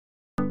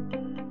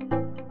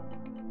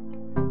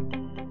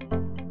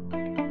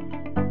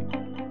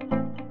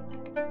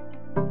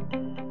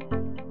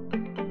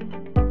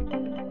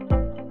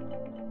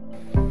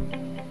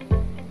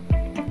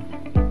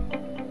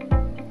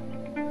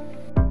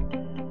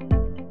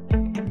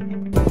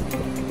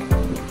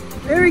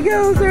he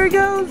goes, there he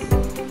goes.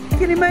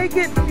 Can he make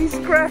it? He's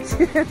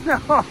scratching.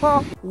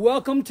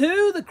 Welcome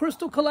to the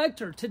Crystal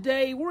Collector.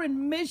 Today we're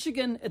in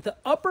Michigan at the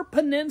Upper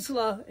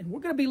Peninsula, and we're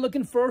going to be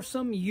looking for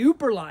some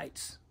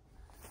Yooperlites.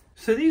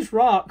 So these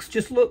rocks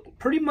just look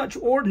pretty much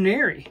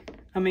ordinary.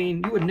 I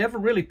mean, you would never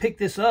really pick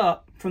this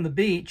up from the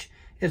beach,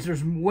 as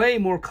there's way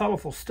more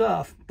colorful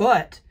stuff.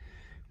 But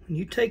when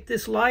you take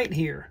this light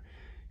here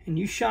and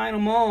you shine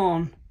them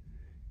on,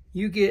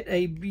 you get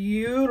a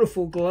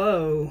beautiful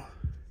glow.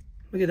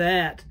 Look at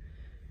that.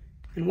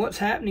 And what's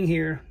happening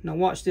here, now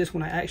watch this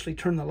when I actually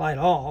turn the light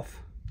off.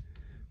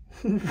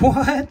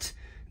 What?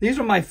 These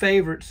are my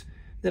favorites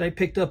that I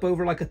picked up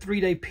over like a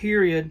 3-day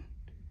period.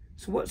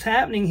 So what's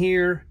happening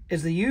here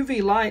is the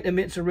UV light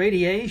emits a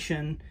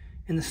radiation,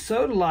 and the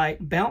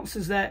sodalite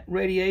bounces that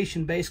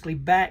radiation basically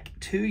back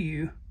to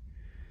you.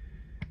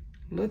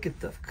 Look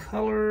at the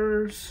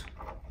colors.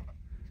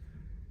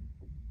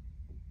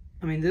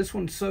 I mean, this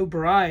one's so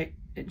bright,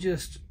 it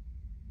just,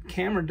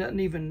 camera doesn't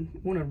even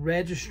want to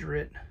register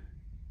it.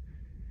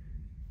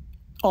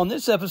 On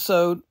this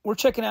episode, we're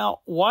checking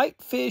out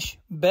Whitefish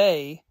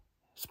Bay,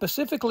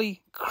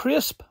 specifically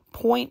Crisp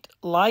Point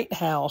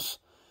Lighthouse.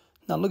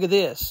 Now look at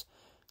this.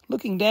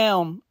 Looking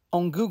down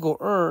on Google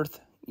Earth,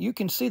 you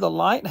can see the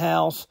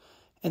lighthouse,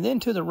 and then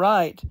to the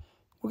right,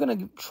 we're going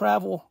to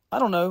travel, I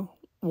don't know,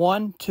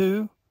 1,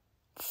 2,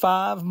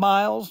 5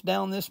 miles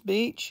down this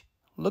beach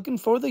looking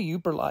for the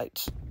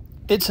Yooperlites.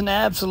 It's an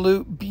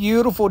absolute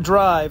beautiful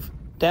drive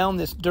down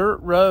this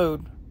dirt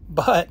road,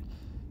 but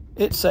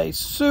it's a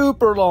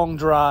super long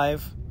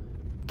drive,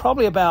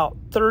 probably about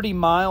 30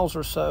 miles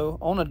or so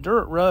on a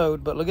dirt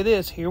road. But look at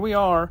this, here we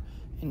are,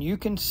 and you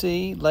can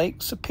see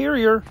Lake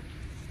Superior.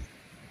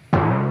 All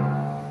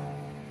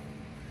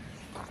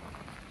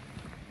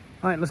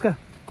right, let's go.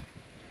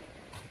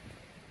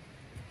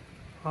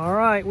 All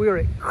right, we are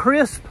at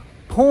Crisp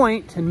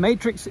Point, and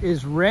Matrix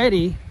is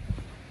ready.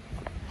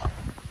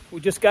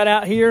 We just got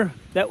out here.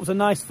 That was a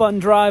nice, fun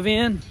drive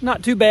in.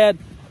 Not too bad,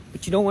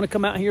 but you don't want to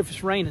come out here if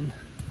it's raining,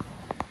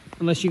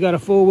 unless you got a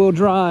four-wheel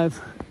drive.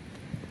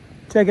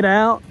 Check it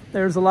out.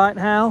 There's the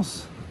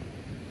lighthouse.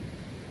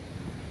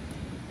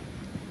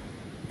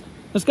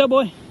 Let's go,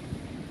 boy.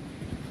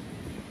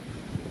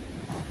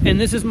 And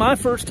this is my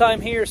first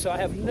time here, so I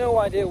have no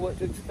idea what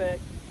to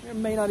expect. There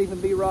may not even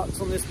be rocks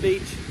on this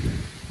beach,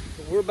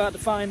 but we're about to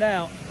find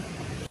out.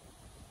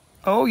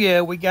 Oh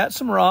yeah, we got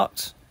some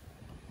rocks.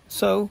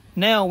 So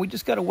now we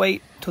just got to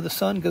wait till the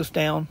sun goes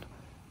down.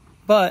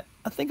 But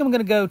I think I'm going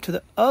to go to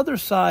the other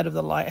side of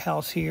the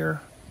lighthouse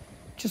here,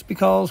 just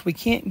because we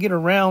can't get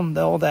around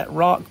all that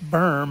rock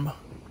berm.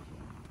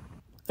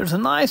 There's a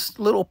nice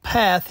little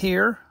path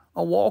here,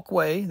 a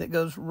walkway that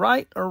goes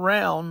right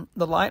around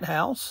the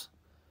lighthouse.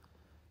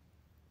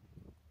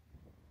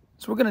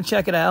 So we're going to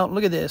check it out.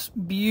 Look at this.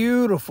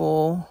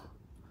 Beautiful.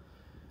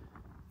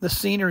 The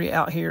scenery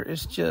out here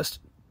is just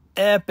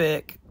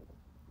epic.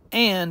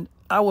 And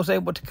I was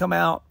able to come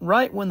out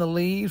right when the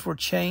leaves were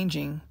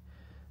changing.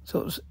 So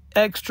it was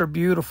extra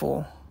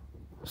beautiful.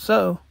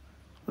 So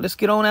let's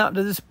get on out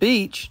to this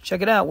beach.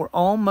 Check it out. We're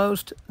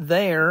almost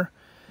there.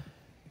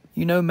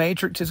 You know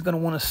Matrix is going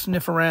to want to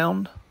sniff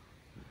around.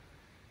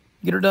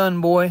 Get her done,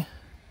 boy.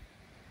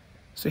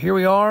 So here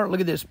we are.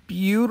 Look at this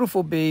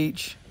beautiful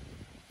beach.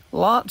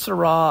 Lots of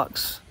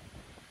rocks.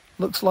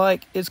 Looks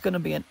like it's going to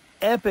be an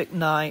epic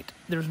night.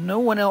 There's no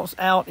one else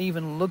out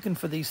even looking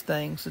for these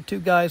things. The two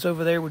guys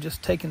over there were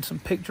just taking some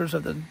pictures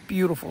of the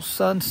beautiful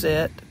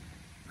sunset.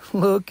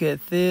 Look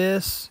at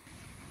this.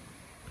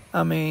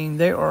 I mean,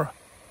 there are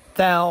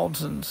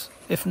thousands,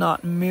 if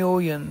not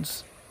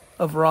millions,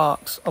 of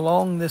rocks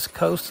along this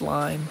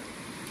coastline.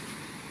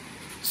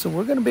 So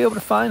we're going to be able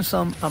to find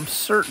some, I'm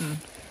certain.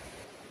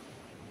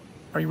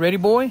 Are you ready,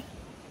 boy?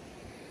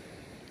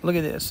 Look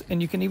at this.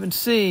 And you can even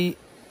see,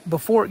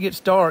 before it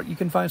gets dark, you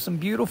can find some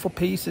beautiful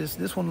pieces.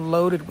 This one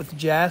loaded with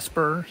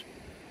jasper.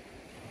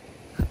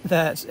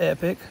 That's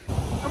epic.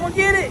 I'm going to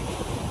get it.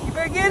 You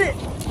better get it.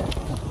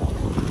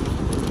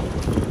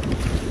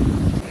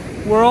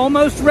 We're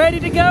almost ready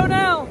to go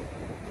now.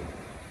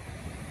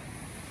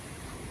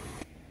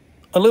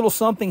 A little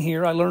something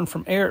here I learned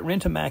from Eric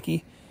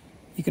Rentamaki.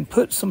 You can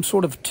put some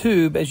sort of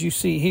tube, as you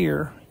see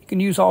here. You can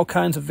use all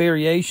kinds of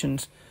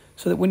variations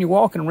so that when you're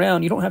walking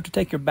around, you don't have to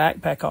take your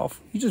backpack off.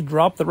 You just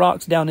drop the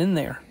rocks down in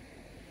there.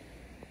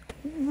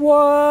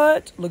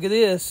 What? Look at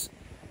this.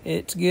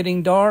 It's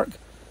getting dark,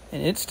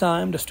 and it's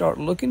time to start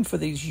looking for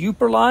these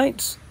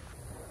Yooperlites.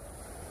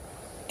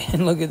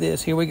 And look at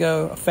this. Here we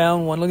go. I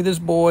found one. Look at this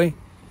boy.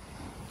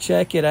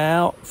 Check it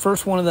out.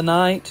 First one of the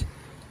night.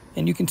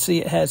 And you can see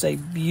it has a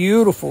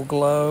beautiful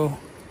glow.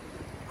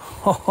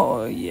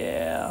 Oh,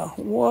 yeah.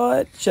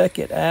 What? Check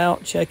it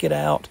out. Check it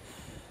out.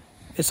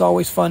 It's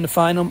always fun to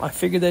find them. I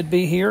figured they'd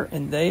be here,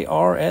 and they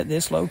are at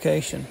this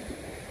location.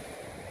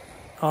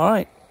 All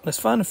right. Let's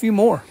find a few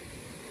more.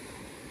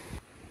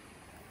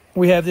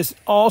 We have this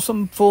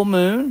awesome full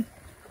moon,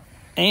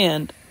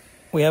 and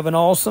we have an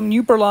awesome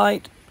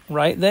Yooperlite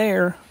right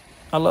there.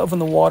 I love when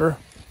the water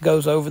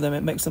goes over them.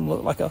 It makes them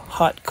look like a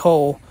hot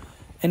coal.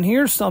 And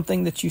here's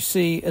something that you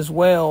see as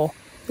well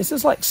This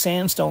is like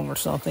sandstone or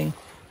something.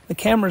 The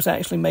camera's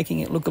actually making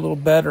it look a little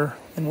better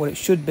than what it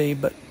should be,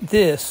 but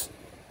this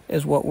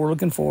is what we're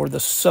looking for, the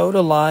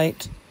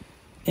sodalite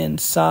and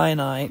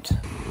cyanite.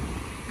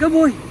 Go,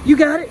 boy. You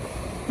got it.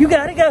 You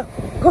got it. Go.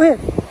 Go ahead.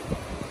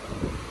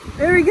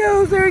 There he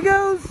goes. There he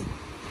goes.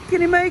 Can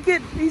he make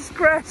it? He's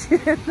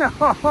scratching.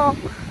 Oh,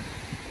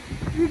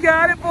 you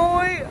got it,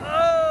 boy.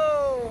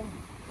 Oh.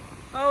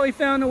 Oh, he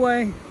found a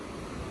way.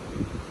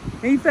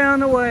 He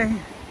found a way.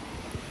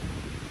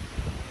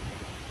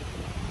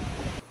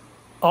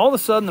 All of a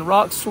sudden, the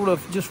rocks sort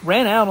of just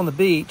ran out on the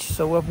beach.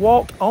 So I've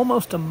walked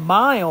almost a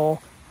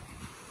mile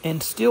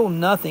and still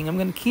nothing. I'm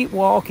going to keep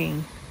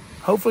walking.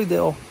 Hopefully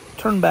they'll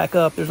turn back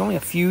up. There's only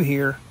a few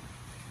here.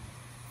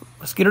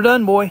 Let's get her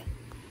done, boy.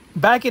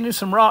 Back into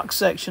some rock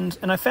sections,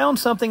 and I found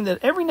something that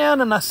every now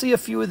and then I see a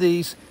few of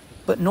these,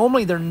 but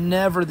normally they're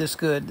never this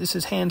good. This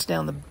is hands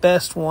down the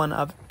best one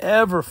I've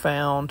ever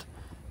found.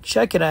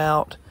 Check it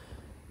out.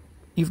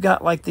 You've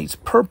got like these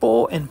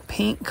purple and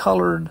pink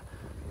colored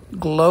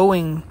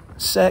glowing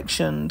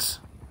sections.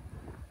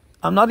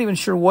 I'm not even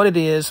sure what it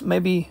is.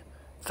 Maybe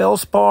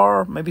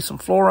feldspar, maybe some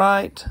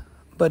fluorite,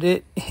 but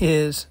it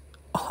is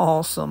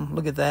awesome.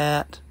 Look at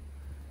that.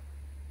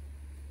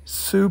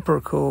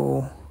 Super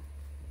cool.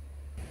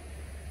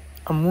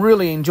 I'm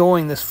really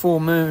enjoying this full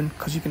moon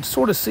because you can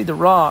sort of see the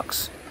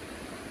rocks.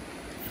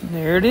 And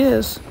there it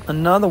is,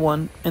 another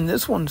one, and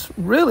this one's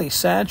really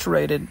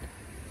saturated.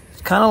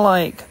 It's kind of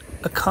like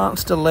a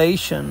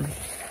constellation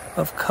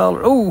of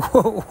color. Oh,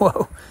 whoa,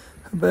 whoa.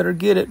 I better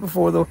get it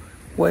before the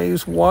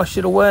waves wash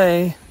it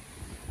away.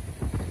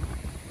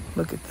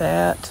 Look at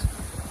that.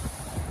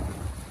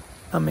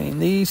 I mean,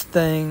 these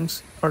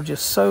things are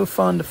just so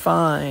fun to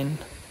find.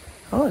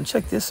 Oh, and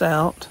check this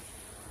out.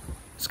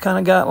 It's kind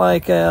of got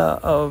like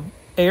a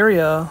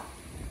area.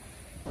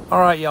 All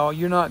right, y'all,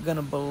 you're not going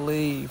to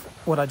believe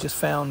what I just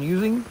found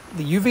using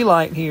the UV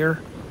light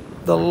here.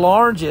 The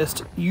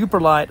largest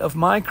Yooperlite of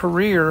my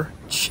career.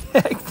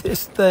 Check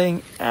this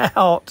thing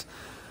out.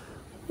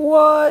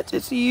 What?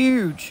 It's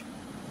huge.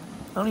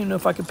 I don't even know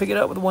if I can pick it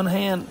up with one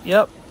hand.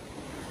 Yep.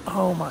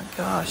 Oh my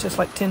gosh, that's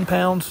like 10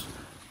 pounds.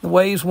 The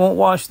waves won't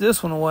wash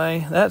this one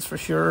away, that's for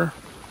sure.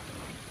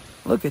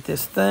 Look at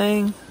this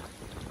thing.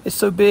 It's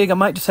so big, I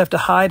might just have to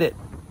hide it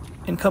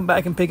and come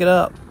back and pick it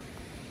up.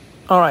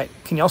 All right,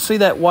 can y'all see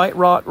that white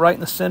rock right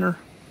in the center?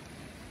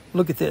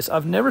 Look at this.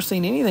 I've never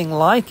seen anything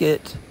like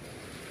it.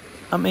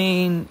 I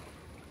mean,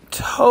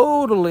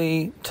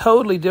 totally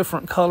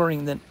different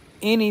coloring than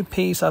any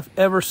piece I've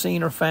ever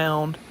seen or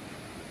found.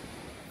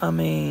 I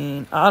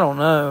mean, I don't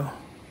know.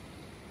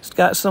 It's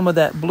got some of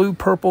that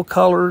blue-purple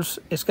colors.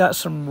 It's got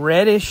some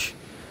reddish.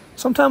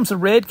 Sometimes the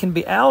red can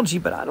be algae,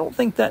 but I don't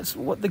think that's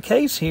what the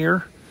case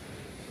here.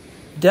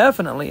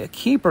 Definitely a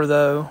keeper,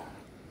 though.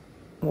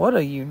 What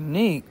a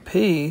unique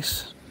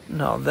piece.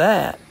 Now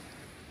that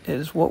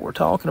is what we're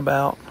talking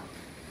about.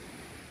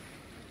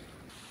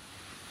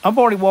 I've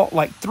already walked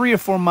like 3 or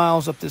 4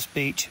 miles up this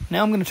beach.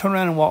 Now I'm going to turn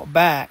around and walk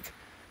back.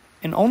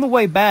 And on the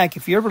way back,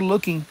 if you're ever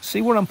looking,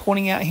 see what I'm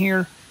pointing out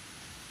here?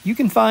 You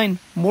can find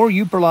more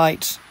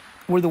Yooperlites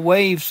where the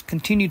waves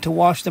continue to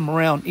wash them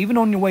around, even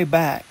on your way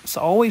back.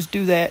 So always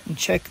do that and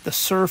check the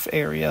surf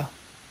area,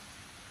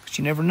 because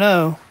you never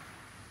know.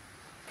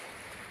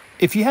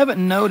 If you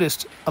haven't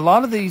noticed, a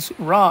lot of these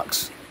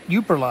rocks,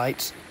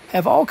 Yooperlites,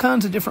 have all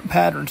kinds of different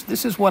patterns.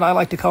 This is what I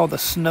like to call the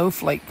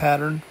snowflake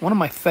pattern, one of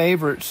my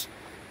favorites.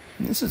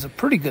 And this is a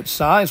pretty good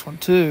size one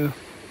too.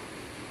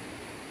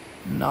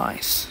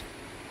 Nice.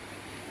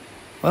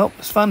 Well,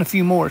 let's find a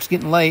few more. It's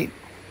getting late.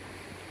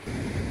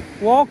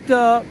 Walked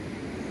up,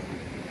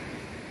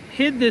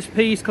 hid this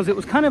piece because it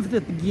was kind of the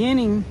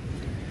beginning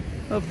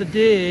of the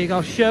dig.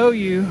 I'll show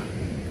you.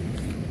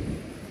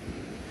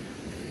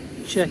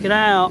 Check it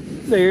out.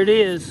 There it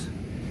is.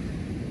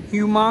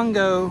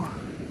 Humongo.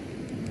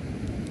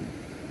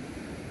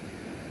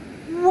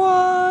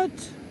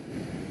 What?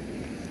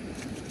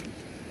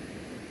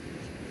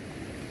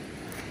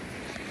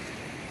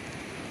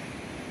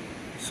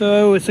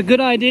 So it's a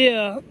good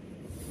idea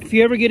if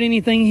you ever get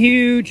anything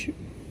huge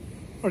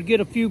or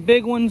get a few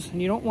big ones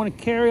and you don't want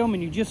to carry them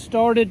and you just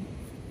started.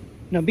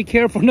 Now be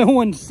careful no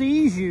one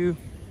sees you.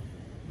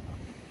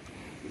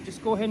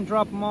 Just go ahead and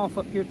drop them off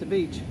up here at the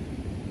beach.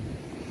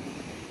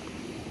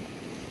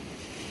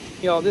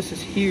 Y'all, this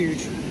is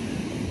huge.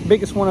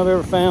 Biggest one I've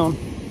ever found.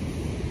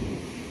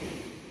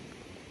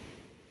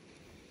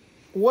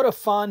 What a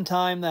fun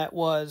time that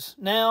was.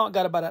 Now I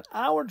got about an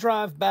hour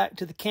drive back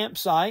to the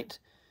campsite.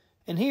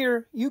 And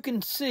here you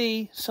can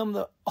see some of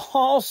the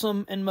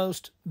awesome and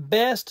most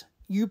best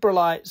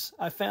Yooperlites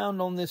I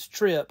found on this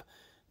trip.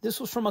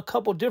 This was from a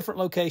couple different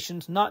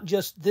locations, not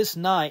just this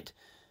night.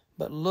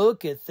 But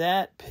look at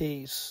that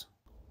piece.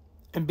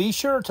 And be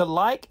sure to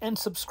like and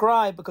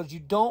subscribe because you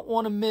don't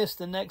want to miss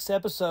the next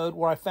episode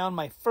where I found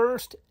my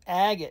first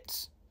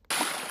agates.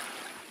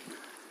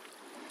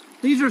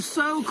 These are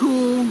so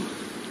cool.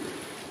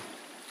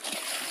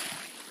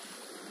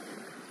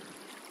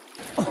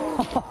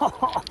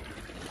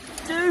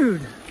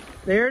 Dude,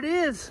 there it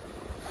is.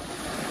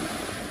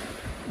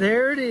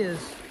 There it is.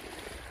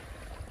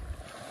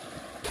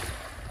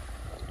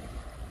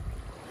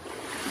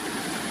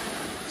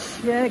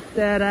 Check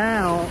that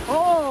out.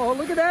 Oh,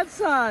 look at that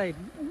side.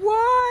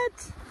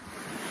 What?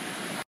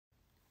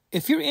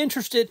 If you're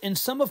interested in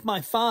some of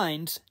my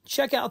finds,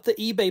 check out the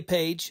eBay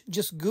page.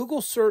 Just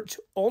Google search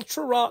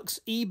Ultra Rocks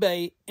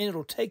eBay and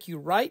it'll take you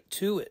right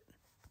to it.